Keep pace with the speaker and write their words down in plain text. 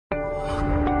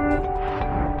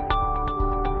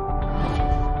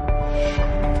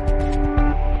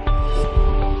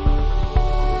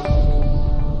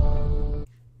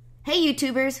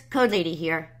YouTubers, Code Lady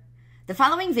here. The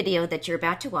following video that you're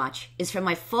about to watch is from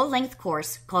my full-length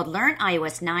course called Learn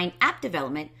iOS 9 App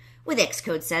Development with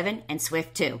Xcode 7 and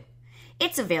Swift 2.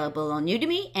 It's available on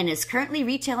Udemy and is currently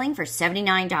retailing for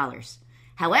 $79.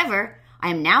 However, I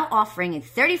am now offering a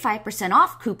 35%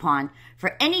 off coupon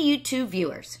for any YouTube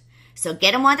viewers. So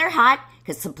get them while they're hot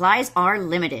because supplies are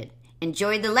limited.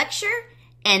 Enjoy the lecture,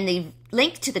 and the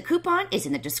link to the coupon is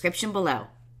in the description below.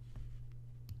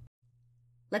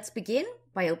 Let's begin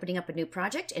by opening up a new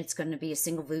project. It's going to be a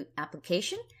single view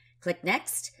application. Click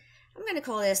Next. I'm going to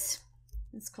call this,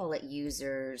 let's call it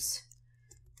Users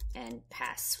and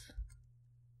Passes.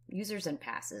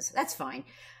 That's fine.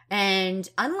 And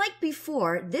unlike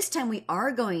before, this time we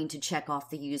are going to check off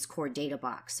the Use Core Data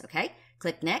box, okay?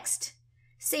 Click Next.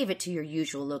 Save it to your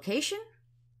usual location.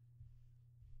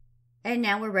 And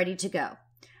now we're ready to go.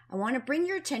 I want to bring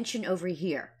your attention over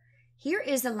here. Here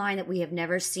is a line that we have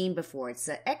never seen before. It's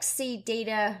the XC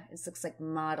data. It looks like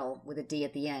model with a D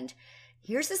at the end.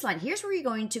 Here's this line. Here's where you're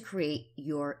going to create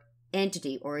your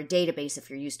entity or a database if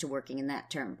you're used to working in that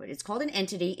term. But it's called an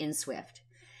entity in Swift.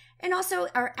 And also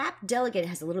our app delegate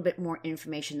has a little bit more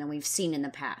information than we've seen in the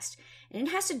past. And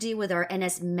it has to do with our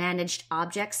NS managed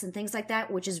objects and things like that,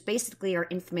 which is basically our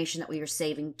information that we are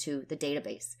saving to the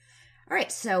database. All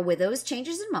right, so with those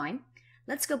changes in mind,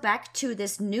 let's go back to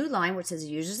this new line where it says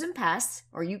users and pass,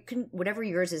 or you can, whatever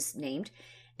yours is named,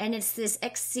 and it's this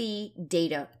XC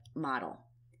data model.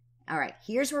 All right,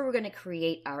 here's where we're going to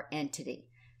create our entity.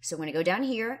 So I'm going to go down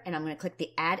here and I'm going to click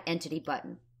the Add Entity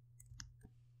button.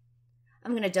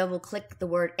 I'm going to double click the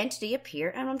word entity up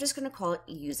here and I'm just going to call it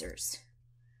users.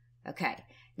 Okay,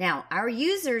 now our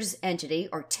users entity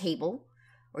or table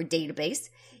or database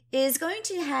is going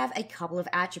to have a couple of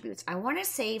attributes. I want to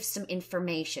save some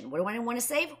information. What do I want to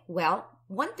save? Well,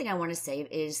 one thing I want to save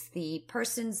is the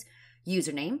person's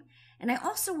username, and I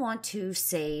also want to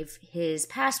save his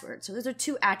password. So those are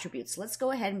two attributes. Let's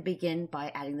go ahead and begin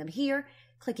by adding them here,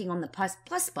 clicking on the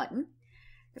plus button.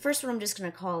 The first one I'm just going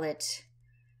to call it,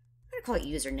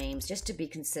 usernames just to be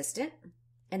consistent,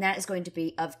 and that is going to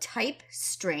be of type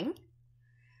string.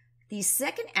 The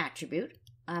second attribute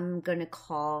I'm going to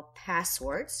call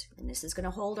passwords, and this is going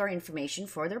to hold our information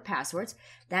for their passwords.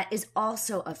 That is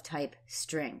also of type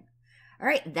string. All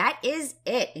right, that is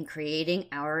it in creating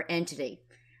our entity.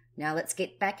 Now let's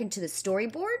get back into the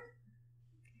storyboard,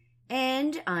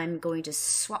 and I'm going to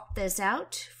swap this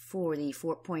out for the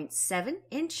 4.7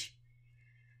 inch.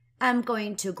 I'm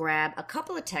going to grab a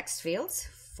couple of text fields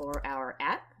for our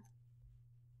app.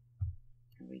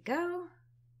 Here we go.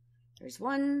 There's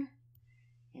one.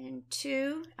 And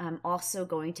two, I'm also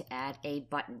going to add a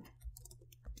button.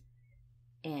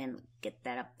 And get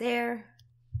that up there.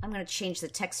 I'm going to change the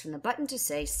text from the button to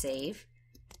say save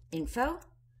info.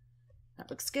 That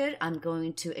looks good. I'm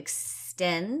going to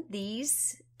extend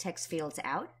these text fields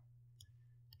out.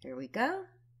 There we go.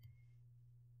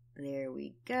 There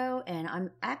we go. And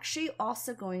I'm actually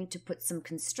also going to put some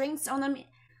constraints on them.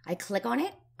 I click on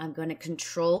it. I'm going to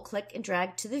control click and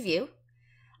drag to the view.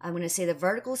 I'm going to say the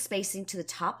vertical spacing to the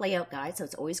top layout guide, so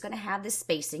it's always going to have this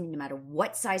spacing no matter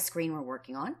what size screen we're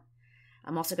working on.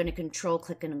 I'm also going to control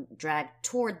click and drag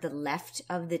toward the left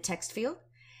of the text field,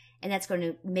 and that's going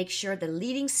to make sure the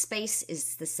leading space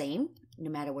is the same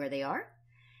no matter where they are.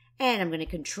 And I'm going to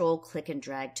control click and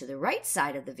drag to the right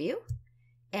side of the view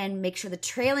and make sure the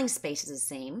trailing space is the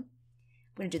same.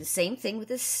 I'm going to do the same thing with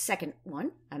the second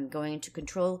one. I'm going to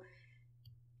control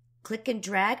click and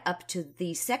drag up to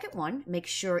the second one. Make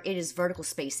sure it is vertical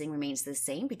spacing remains the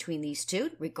same between these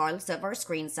two, regardless of our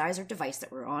screen size or device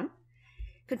that we're on.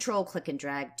 Control click and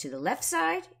drag to the left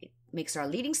side. It makes our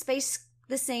leading space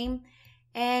the same.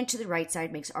 And to the right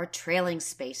side makes our trailing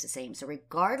space the same. So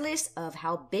regardless of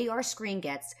how big our screen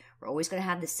gets, we're always going to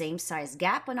have the same size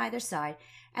gap on either side.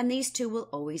 And these two will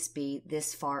always be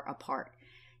this far apart.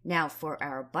 Now for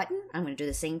our button, I'm going to do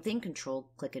the same thing. Control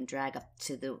click and drag up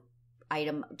to the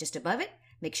item just above it.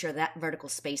 Make sure that vertical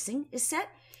spacing is set.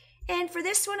 And for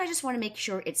this one, I just want to make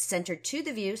sure it's centered to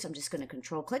the view. So I'm just going to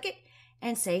control click it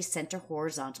and say center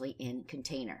horizontally in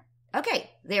container. Okay,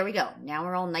 there we go. Now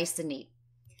we're all nice and neat.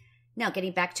 Now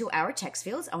getting back to our text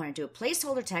fields, I want to do a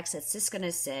placeholder text that's just going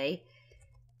to say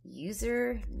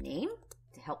username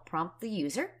to help prompt the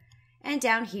user. And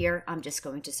down here, I'm just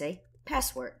going to say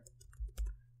password.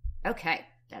 Okay,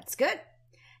 that's good.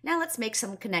 Now let's make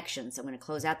some connections. I'm going to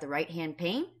close out the right-hand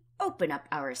pane, open up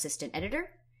our assistant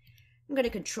editor. I'm going to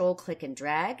control click and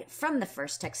drag from the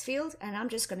first text field, and I'm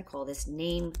just going to call this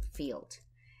name field.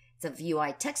 It's a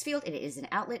VUI text field, and it is an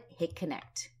outlet. Hit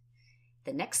connect.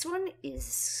 The next one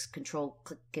is control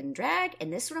click and drag,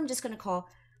 and this one I'm just going to call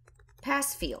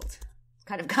pass field.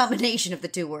 kind of combination of the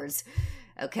two words.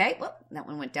 Okay, well, that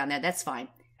one went down there. That's fine.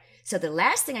 So the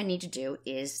last thing I need to do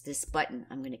is this button.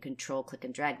 I'm going to control, click,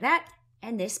 and drag that.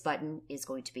 And this button is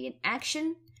going to be an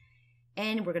action.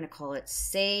 And we're going to call it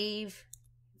save.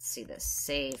 Let's see this,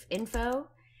 save info.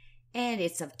 And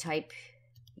it's of type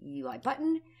UI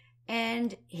button.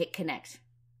 And hit connect.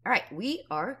 All right, we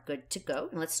are good to go.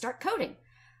 And let's start coding.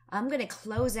 I'm going to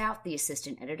close out the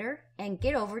assistant editor and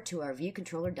get over to our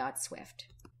viewcontroller.swift.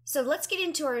 So let's get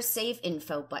into our save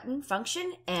info button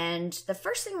function. And the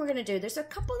first thing we're going to do, there's a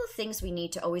couple of things we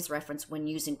need to always reference when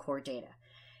using core data.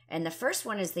 And the first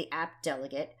one is the app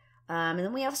delegate. And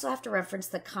then we also have to reference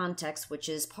the context, which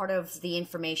is part of the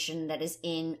information that is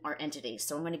in our entity.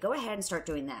 So I'm going to go ahead and start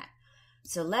doing that.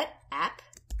 So let app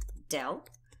del,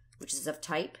 which is of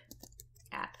type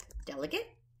app delegate,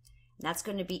 and that's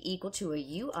going to be equal to a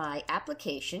UI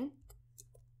application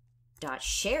dot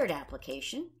shared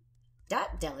application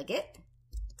dot delegate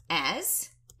as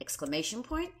exclamation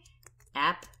point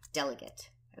app delegate.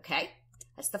 Okay,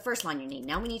 that's the first line you need.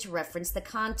 Now we need to reference the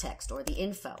context or the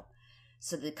info.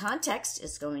 So the context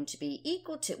is going to be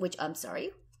equal to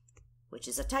which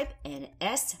is a type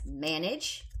NS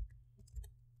managed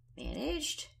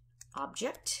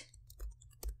object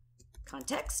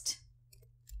context,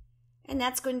 and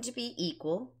that's going to be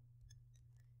equal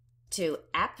to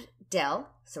appdel.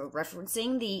 So we're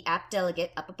referencing the app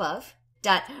delegate up above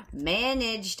dot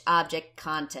managed object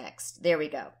context. There we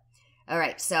go. All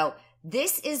right, so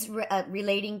this is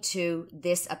relating to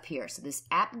this up here. So this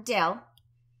appdel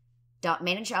dot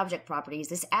manage object properties.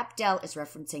 This appdel is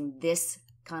referencing this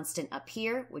constant up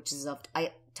here, which is of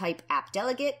type app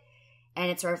delegate, and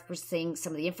it's referencing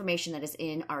some of the information that is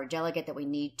in our delegate that we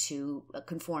need to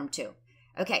conform to.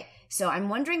 Okay, so I'm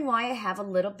wondering why I have a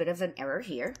little bit of an error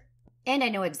here. And I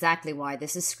know exactly why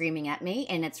this is screaming at me,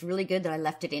 and it's really good that I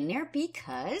left it in there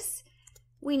because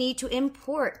we need to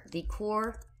import the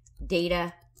core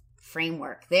data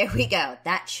framework. There we go.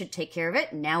 That should take care of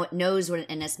it. Now it knows what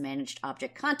an NS managed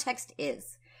object context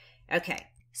is. Okay,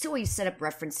 so we set up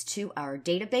reference to our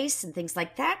database and things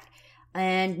like that.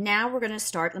 And now we're going to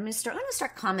start, I'm going to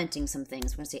start commenting some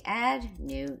things. We're going to say add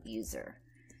new user.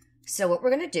 So what we're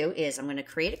going to do is I'm going to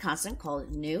create a constant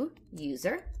called new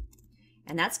user.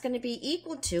 And that's going to be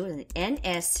equal to an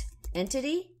NS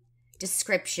entity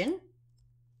description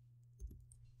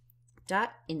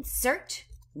dot insert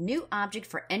new object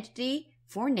for entity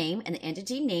for name. And the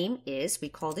entity name is, we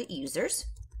called it users.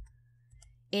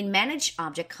 In manage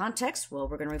object context, well,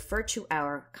 we're going to refer to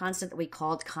our constant that we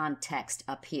called context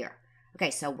up here. Okay,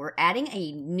 so we're adding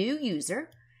a new user,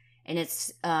 and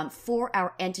it's for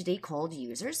our entity called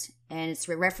users, and it's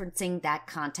referencing that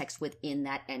context within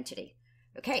that entity.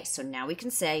 Okay, so now we can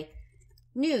say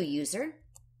new user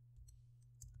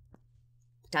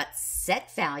dot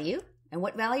set value, and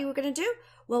what value we're going to do?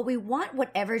 Well, we want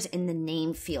whatever's in the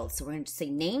name field, so we're going to say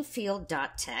name field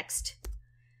dot text.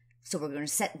 So we're going to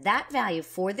set that value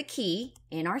for the key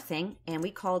in our thing, and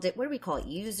we called it, what do we call it?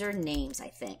 User names, I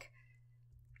think.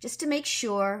 Just to make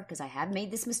sure, because I have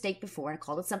made this mistake before and I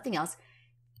called it something else.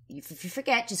 If you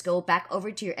forget, just go back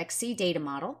over to your XC data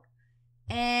model.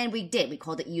 And we did. We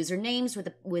called it user names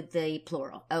with the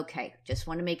plural. Okay, just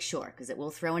want to make sure because it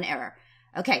will throw an error.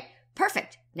 Okay,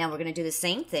 perfect. Now we're going to do the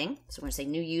same thing. So we're going to say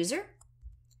new user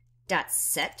dot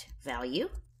set value.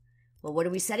 Well, what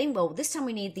are we setting? Well, this time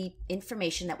we need the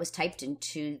information that was typed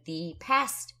into the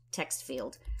past text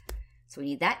field. So we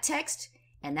need that text.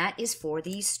 And that is for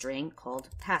the string called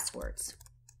passwords.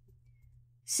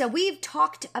 So we've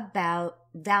talked about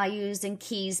values and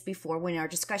keys before in our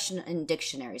discussion in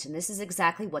dictionaries. And this is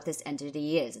exactly what this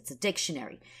entity is. It's a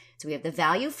dictionary. So we have the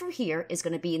value from here is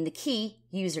going to be in the key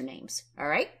usernames. All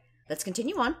right, let's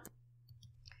continue on.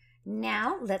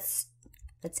 Now let's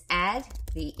add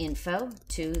the info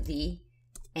to the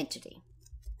entity.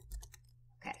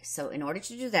 Okay, so in order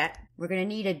to do that, we're going to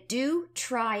need a do,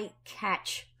 try,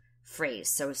 catch phrase.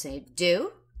 So we say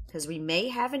do, because we may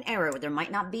have an error. There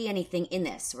might not be anything in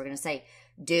this. So we're going to say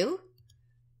do,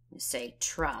 say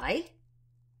try,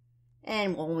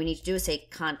 and what we need to do is say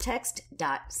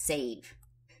context.save.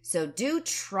 So do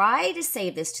try to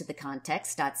save this to the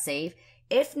context.save.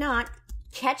 If not,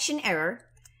 catch an error.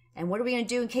 And what are we going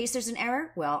to do in case there's an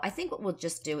error? Well, I think what we'll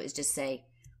just do is just say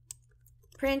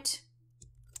print.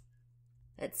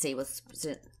 Let's see,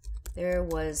 there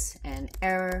was an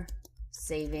error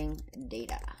saving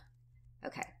data.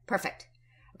 Okay, perfect.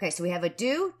 Okay, so we have a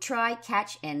do, try,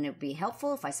 catch, and it would be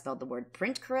helpful if I spelled the word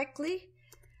print correctly.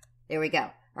 There we go.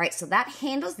 All right, so that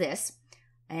handles this.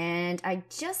 And I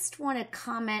just want to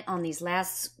comment on these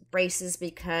last braces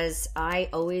because I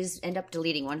always end up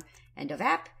deleting one. End of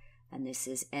app, and this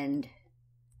is end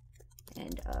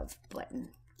End of button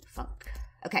func.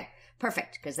 Okay,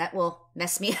 perfect, because that will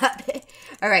mess me up.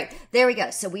 All right, there we go.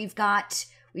 So we've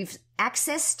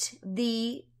accessed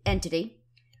the entity.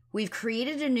 We've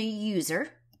created a new user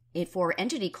for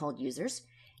entity called users,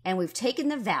 and we've taken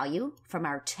the value from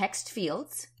our text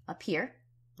fields up here.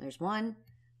 There's 1,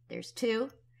 there's 2,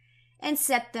 and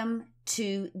set them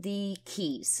to the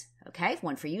keys. Okay,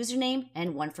 1 for username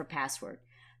and 1 for password.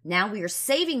 Now we are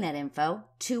saving that info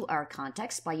to our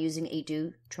context by using a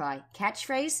do, try,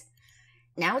 catchphrase.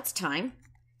 Now it's time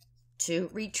to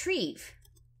retrieve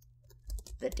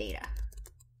the data.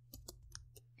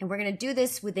 And we're going to do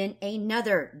this within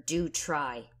another do,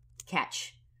 try,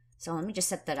 catch. So let me just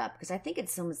set that up because I think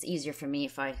it's so much easier for me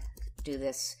if I do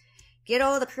this. Get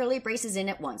all the curly braces in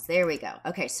at once. There we go.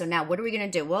 Okay, so now what are we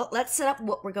going to do? Well, let's set up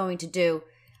what we're going to do,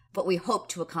 what we hope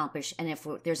to accomplish. And if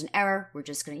there's an error, we're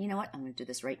just going to, you know what? I'm going to do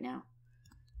this right now.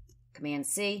 Command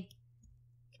C,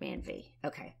 Command V.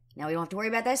 Okay, now we don't have to worry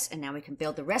about this. And now we can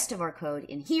build the rest of our code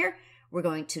in here. We're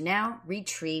going to now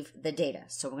retrieve the data.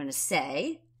 So we're going to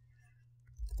say,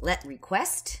 let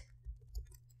request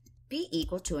be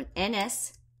equal to an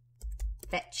NS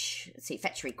fetch. Let's see,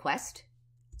 fetch request.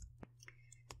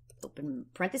 Open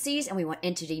parentheses, and we want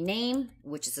entity name,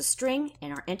 which is a string,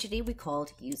 and our entity we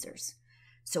called users.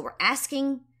 So we're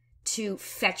asking to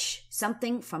fetch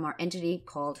something from our entity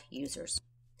called users.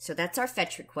 So that's our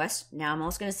fetch request. Now I'm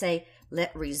also going to say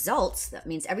let results, that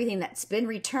means everything that's been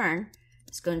returned,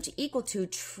 is going to equal to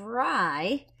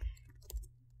try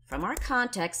from our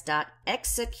context dot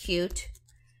execute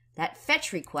that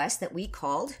fetch request that we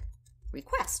called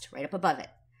request right up above it.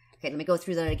 Okay, let me go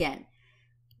through that again.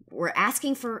 We're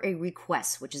asking for a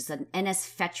request, which is an NS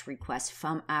fetch request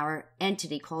from our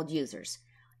entity called users.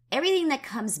 Everything that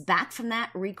comes back from that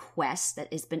request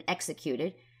that has been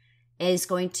executed is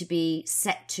going to be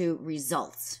set to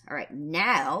results. All right,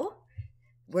 now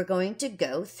we're going to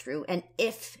go through an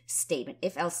if statement,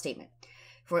 if-else statement.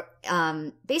 For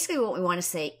basically what we want to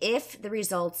say, if the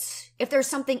results, if there's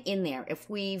something in there, if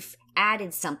we've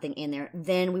added something in there,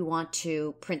 then we want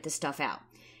to print the stuff out.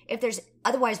 If there's,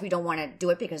 otherwise we don't want to do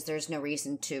it because there's no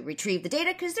reason to retrieve the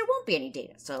data because there won't be any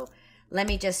data. So let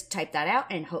me just type that out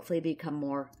and hopefully become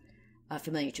more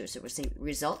familiar to us. So we'll say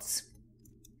results,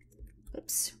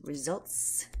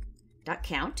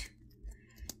 results.count.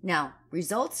 Now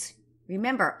results,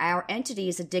 remember our entity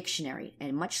is a dictionary,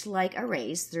 and much like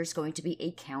arrays, there's going to be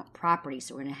a count property.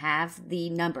 So we're going to have the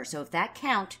number. So if that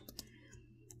count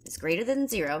is greater than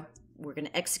 0, we're going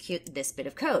to execute this bit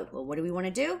of code. Well, what do we want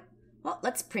to do? Well,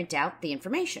 let's print out the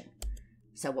information.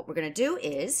 So what we're going to do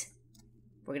is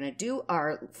we're going to do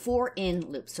our for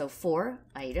in loop. So for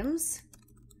items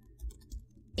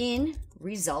in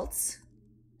results,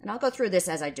 and I'll go through this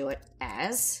as I do it,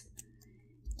 as,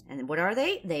 and what are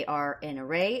they? They are an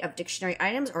array of dictionary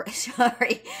items, or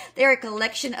sorry, they're a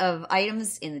collection of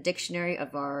items in the dictionary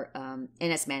of our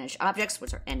NS managed objects,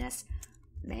 which are NS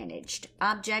managed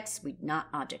objects, not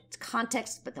object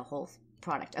context, but the whole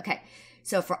product. Okay,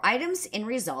 so for items in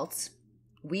results,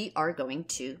 we are going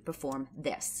to perform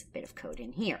this bit of code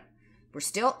in here. We're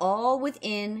still all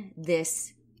within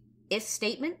this if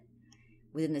statement,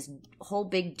 within this whole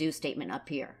big do statement up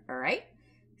here, all right?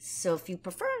 So if you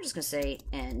prefer, I'm just going to say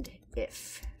end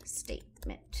if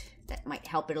statement. That might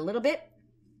help it a little bit.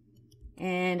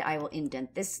 And I will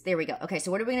indent this. There we go. Okay,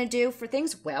 so what are we going to do for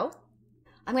things? Well,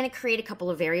 I'm going to create a couple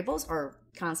of variables or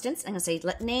constants. I'm going to say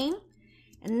let name,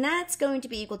 and that's going to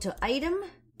be equal to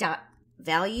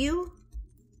item.value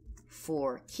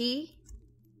for key.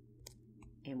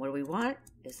 And what do we want?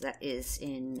 That is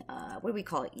in, what do we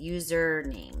call it? User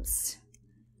names.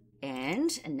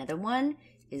 And another one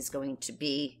is going to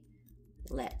be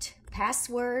let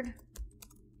password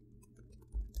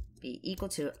be equal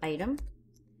to item.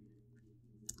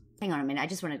 Hang on a minute. I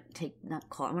just want to take, not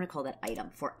call, I want to call that item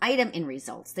for item in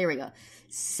results. There we go.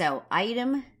 So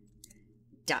item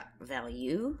dot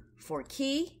value for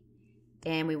key,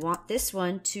 and we want this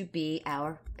one to be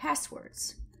our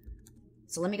passwords.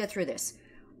 So let me go through this.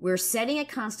 We're setting a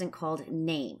constant called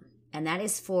name, and that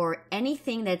is for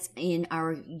anything that's in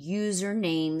our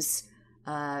usernames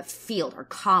field or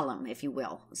column, if you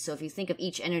will. So if you think of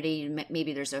each entity,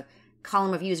 maybe there's a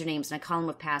column of usernames and a column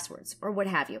of passwords, or what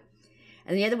have you.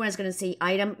 And the other one is going to say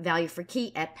item value for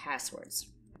key at passwords.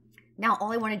 Now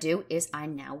all I want to do is I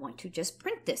now want to just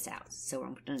print this out. So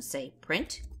I'm going to say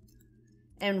print.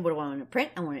 And what do I want to print?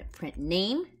 I want to print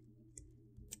name.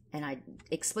 And I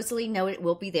explicitly know it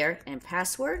will be there, and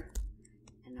password.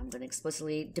 And I'm going to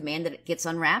explicitly demand that it gets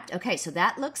unwrapped. Okay, so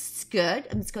that looks good.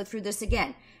 Let's go through this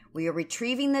again. We are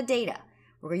retrieving the data.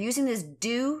 We're using this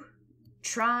do,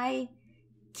 try,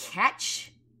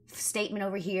 catch statement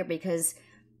over here, because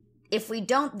if we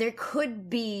don't, there could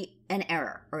be an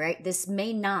error, all right? This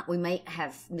may not, we might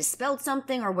have misspelled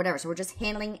something or whatever. So we're just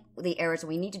handling the errors, and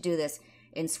we need to do this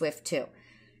in Swift too.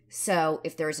 So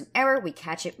if there is an error, we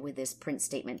catch it with this print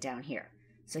statement down here.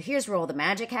 So here's where all the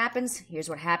magic happens. Here's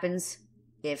what happens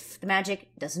if the magic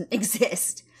doesn't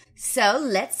exist. So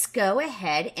let's go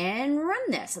ahead and run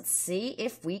this. Let's see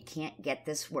if we can't get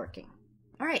this working.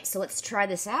 All right, so let's try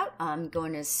this out. I'm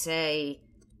going to say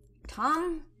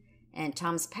Tom, and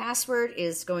Tom's password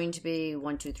is going to be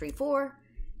 1234,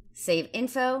 save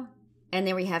info, and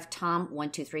there we have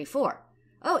Tom1234.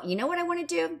 Oh, you know what I want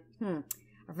to do?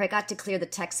 I forgot to clear the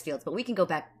text fields, but we can go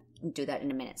back and do that in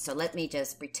a minute. So let me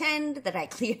just pretend that I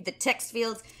cleared the text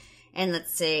fields, and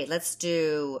let's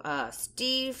do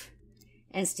Steve,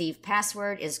 and Steve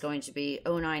password is going to be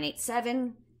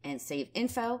 0987, and save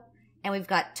info, and we've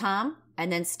got Tom,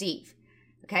 and then Steve.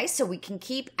 Okay, so we can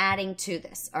keep adding to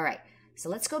this. All right, so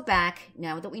let's go back.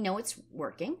 Now that we know it's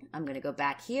working, I'm going to go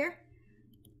back here.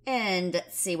 And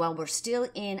let's see, while we're still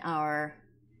in our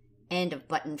end of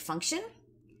button function,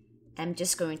 I'm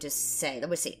just going to say,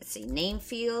 let's see, name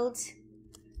field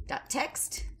dot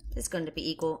text is going to be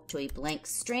equal to a blank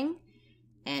string,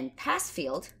 and pass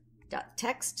field dot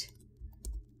text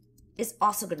is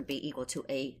also going to be equal to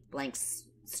a blank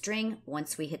string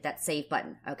once we hit that save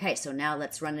button. Okay, so now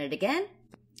let's run it again.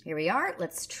 Here we are.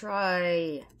 Let's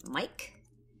try Mike.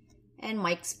 And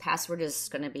Mike's password is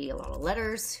going to be a lot of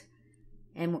letters.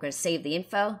 And we're going to save the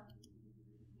info.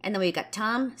 And then we've got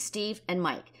Tom, Steve, and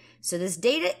Mike. So this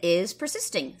data is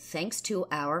persisting thanks to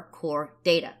our core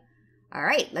data. All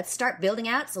right, let's start building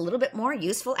out a little bit more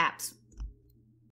useful apps.